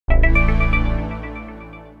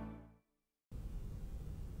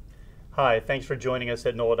Hi, thanks for joining us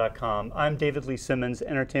at NOLA.com. I'm David Lee Simmons,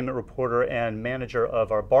 entertainment reporter and manager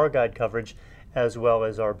of our bar guide coverage as well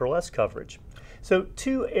as our burlesque coverage. So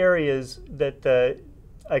two areas that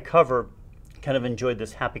I cover kind of enjoyed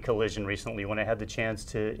this happy collision recently when I had the chance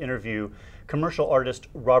to interview commercial artist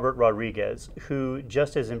Robert Rodriguez, who,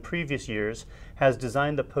 just as in previous years, has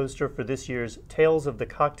designed the poster for this year's Tales of the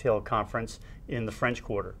Cocktail Conference in the French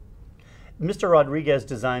Quarter. Mr. Rodriguez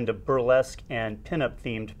designed a burlesque and pinup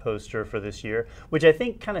themed poster for this year, which I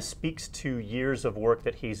think kind of speaks to years of work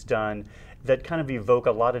that he's done that kind of evoke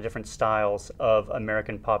a lot of different styles of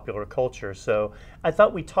American popular culture. So I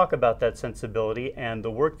thought we'd talk about that sensibility and the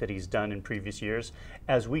work that he's done in previous years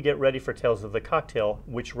as we get ready for Tales of the Cocktail,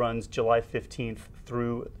 which runs July 15th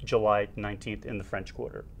through July 19th in the French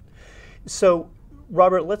Quarter. So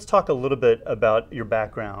Robert, let's talk a little bit about your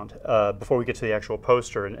background before we get to the actual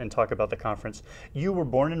poster and talk about the conference. You were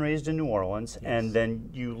born and raised in New Orleans, yes, and then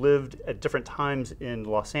you lived at different times in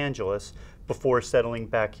Los Angeles before settling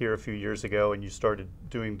back here a few years ago, and you started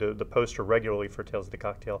doing the poster regularly for Tales of the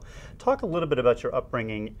Cocktail. Talk a little bit about your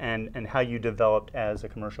upbringing and how you developed as a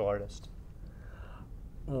commercial artist.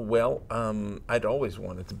 Well, I'd always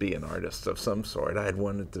wanted to be an artist of some sort. I'd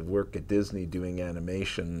wanted to work at Disney doing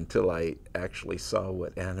animation until I actually saw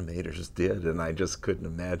what animators did, and I just couldn't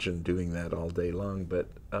imagine doing that all day long. But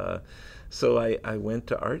so I went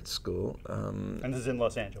to art school. And this is in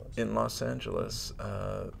Los Angeles? In Los Angeles.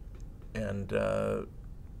 And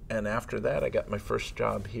after that, I got my first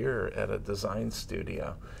job here at a design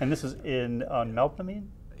studio. And this is on Melpomene?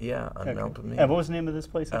 Yeah, on Melpomene. And what was the name of this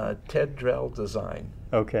place? Ted Drell Design.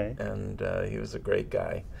 Okay. And he was a great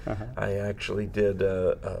guy. Uh-huh. I actually did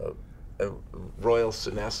a Royal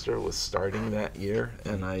Sinester was starting that year,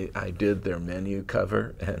 and I did their menu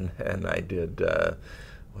cover, and I did,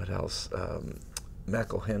 what else?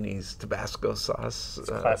 McElhenney's Tabasco sauce. It's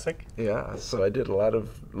classic. Yeah, so I did a lot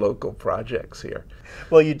of local projects here.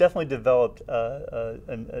 Well, you definitely developed a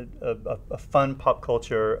fun pop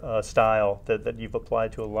culture style that you've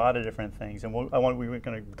applied to a lot of different things, and we were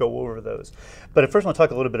going to go over those. But first, I want to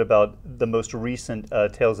talk a little bit about the most recent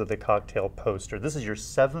Tales of the Cocktail poster. This is your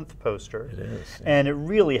 7th poster. It is. Yeah. And it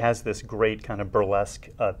really has this great kind of burlesque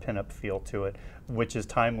pinup feel to it, which is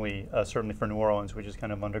timely, certainly for New Orleans, which has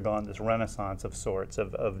kind of undergone this renaissance of sorts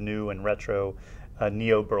of new and retro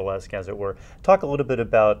neo-burlesque, as it were. Talk a little bit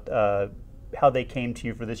about how they came to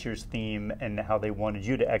you for this year's theme and how they wanted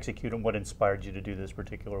you to execute and what inspired you to do this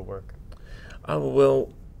particular work.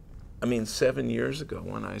 Well, I mean, 7 years ago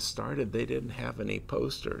when I started, they didn't have any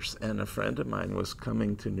posters, and a friend of mine was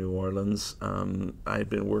coming to New Orleans. I'd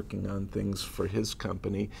been working on things for his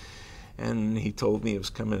company, and he told me he was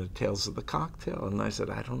coming to Tales of the Cocktail, and I said,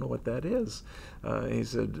 I don't know what that is. He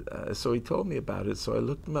said, so he told me about it, so I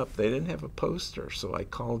looked him up. They didn't have a poster, so I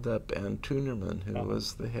called up Ann Tunerman, who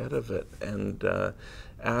was the head of it, and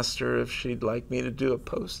asked her if she'd like me to do a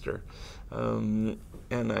poster. And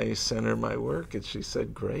I sent her my work, and she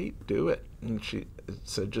said, great, do it. And she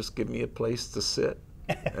said, just give me a place to sit,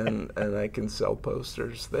 and I can sell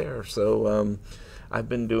posters there. So I've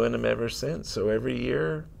been doing them ever since. So every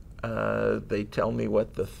year, they tell me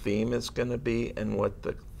what the theme is going to be and what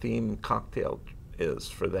the theme cocktail is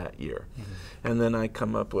for that year. Mm-hmm. And then I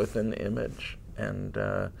come up with an image. And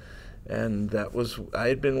that was, I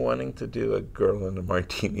had been wanting to do a girl in a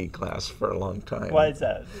martini glass for a long time. Why is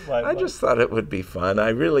that? I just thought it would be fun. I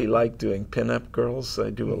really like doing pinup girls.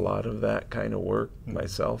 I do a lot of that kind of work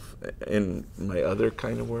myself in my other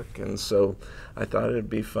kind of work. And so I thought it'd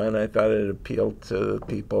be fun. I thought it'd appeal to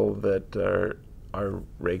people that are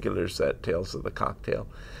regulars at Tales of the Cocktail.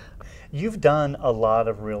 You've done a lot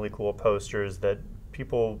of really cool posters that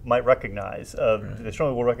people might recognize. Right. They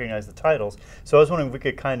certainly will recognize the titles. So I was wondering if we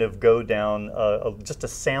could kind of go down just a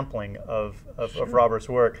sampling of Robert's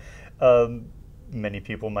work. Many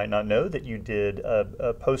people might not know that you did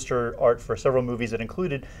a poster art for several movies that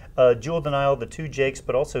included Jewel of the Nile, The Two Jakes,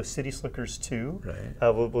 but also City Slickers 2.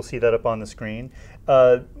 Right. We'll see that up on the screen.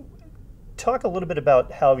 Talk a little bit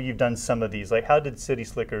about how you've done some of these. Like, how did City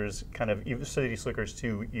Slickers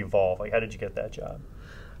 2 evolve? Like, how did you get that job?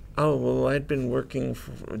 Oh, well, I'd been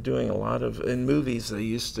doing a lot of, in movies they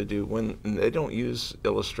used to do, when they don't use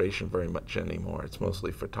illustration very much anymore. It's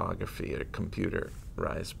mostly photography or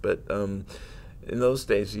computerized. But in those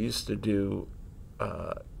days, you used to do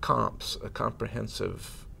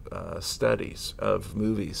comprehensive studies of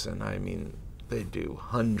movies. And I mean, they do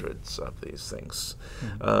hundreds of these things.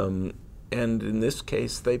 Mm-hmm. And in this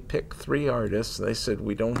case, they picked 3 artists. They said,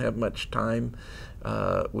 we don't have much time.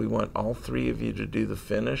 We want all 3 of you to do the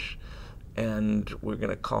finish, and we're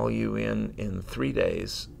going to call you in 3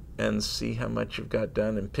 days and see how much you've got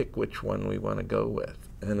done and pick which one we want to go with.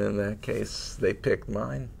 And in that case, they picked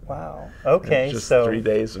mine. Wow. Okay. Just so 3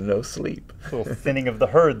 days of no sleep. A little thinning of the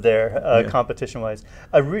herd there, Yeah. competition-wise.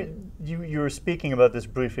 You were speaking about this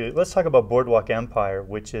briefly. Let's talk about Boardwalk Empire,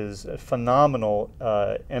 which is a phenomenal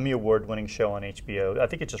Emmy Award-winning show on HBO. I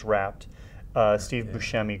think it just wrapped. Steve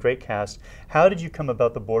Buscemi, great cast. How did you come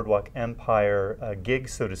about the Boardwalk Empire gig,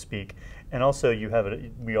 so to speak? And also,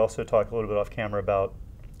 we also talked a little bit off camera about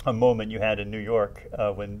a moment you had in New York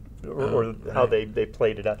when, or how they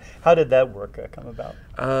played it out. How did that work come about?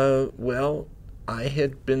 Well, I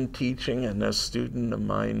had been teaching, and a student of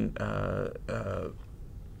mine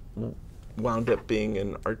wound up being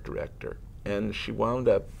an art director. And she wound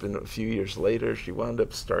up, a few years later, she wound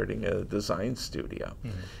up starting a design studio.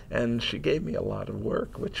 Mm-hmm. And she gave me a lot of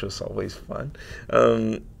work, which was always fun.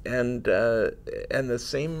 And the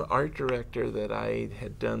same art director that I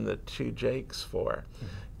had done the 2 Jakes for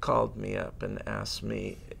called me up and asked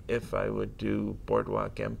me if I would do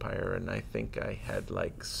Boardwalk Empire, and I think I had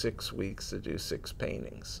like 6 weeks to do 6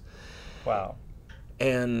 paintings. Wow.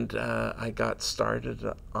 And I got started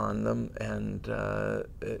on them, and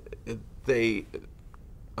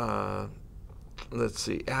let's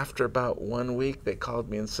see, after about 1 week, they called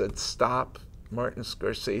me and said, "Stop, Martin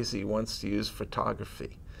Scorsese wants to use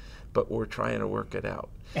photography, but we're trying to work it out."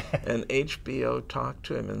 And HBO talked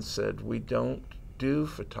to him and said, "We don't do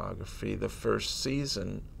photography the first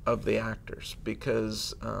season of the actors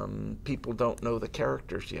because people don't know the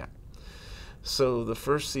characters yet. So the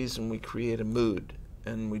first season we create a mood,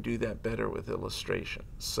 and we do that better with illustration.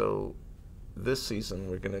 So this season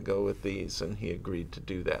we're going to go with these," and he agreed to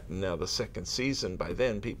do that. And now the second season, by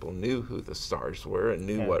then people knew who the stars were and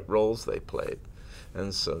knew what roles they played,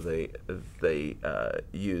 and so they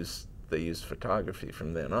used photography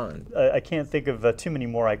from then on. I can't think of too many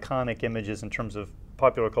more iconic images in terms of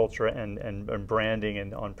popular culture and branding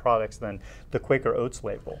and on products than the Quaker Oats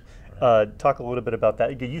label. Right. Talk a little bit about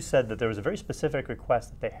that. You said that there was a very specific request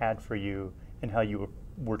that they had for you and how you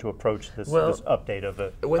were to approach this update of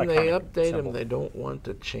the when they update symbol. them, they don't want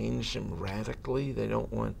to change them radically. They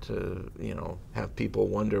don't want to, have people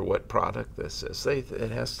wonder what product this is.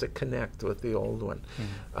 It has to connect with the old one.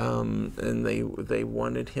 Mm-hmm. And they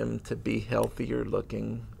wanted him to be healthier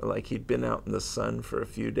looking, like he'd been out in the sun for a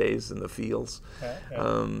few days in the fields.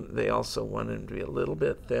 They also wanted him to be a little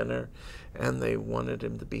bit thinner, and they wanted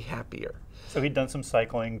him to be happier. So he'd done some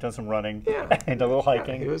cycling, done some running, and a little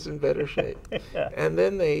hiking. Yeah, he was in better shape. And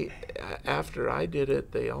then after I did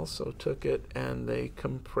it, they also took it and they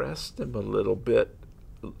compressed him a little bit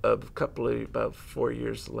about 4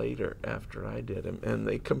 years later after I did him. And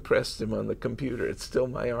they compressed him on the computer. It's still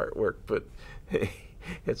my artwork, but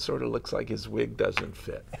it sort of looks like his wig doesn't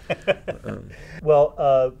fit.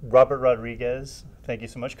 Well, Robert Rodriguez, thank you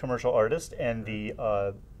so much, commercial artist, and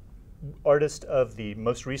the artist of the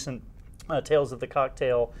most recent Tales of the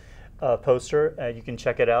Cocktail poster. You can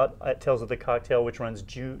check it out at Tales of the Cocktail, which runs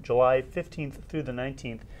July 15th through the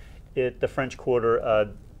 19th at the French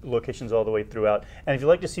Quarter, locations all the way throughout. And if you'd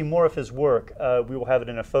like to see more of his work, we will have it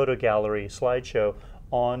in a photo gallery slideshow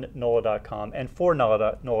on NOLA.com and for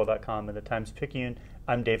NOLA.com in the Times-Picayune.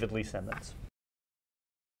 I'm David Lee Simmons.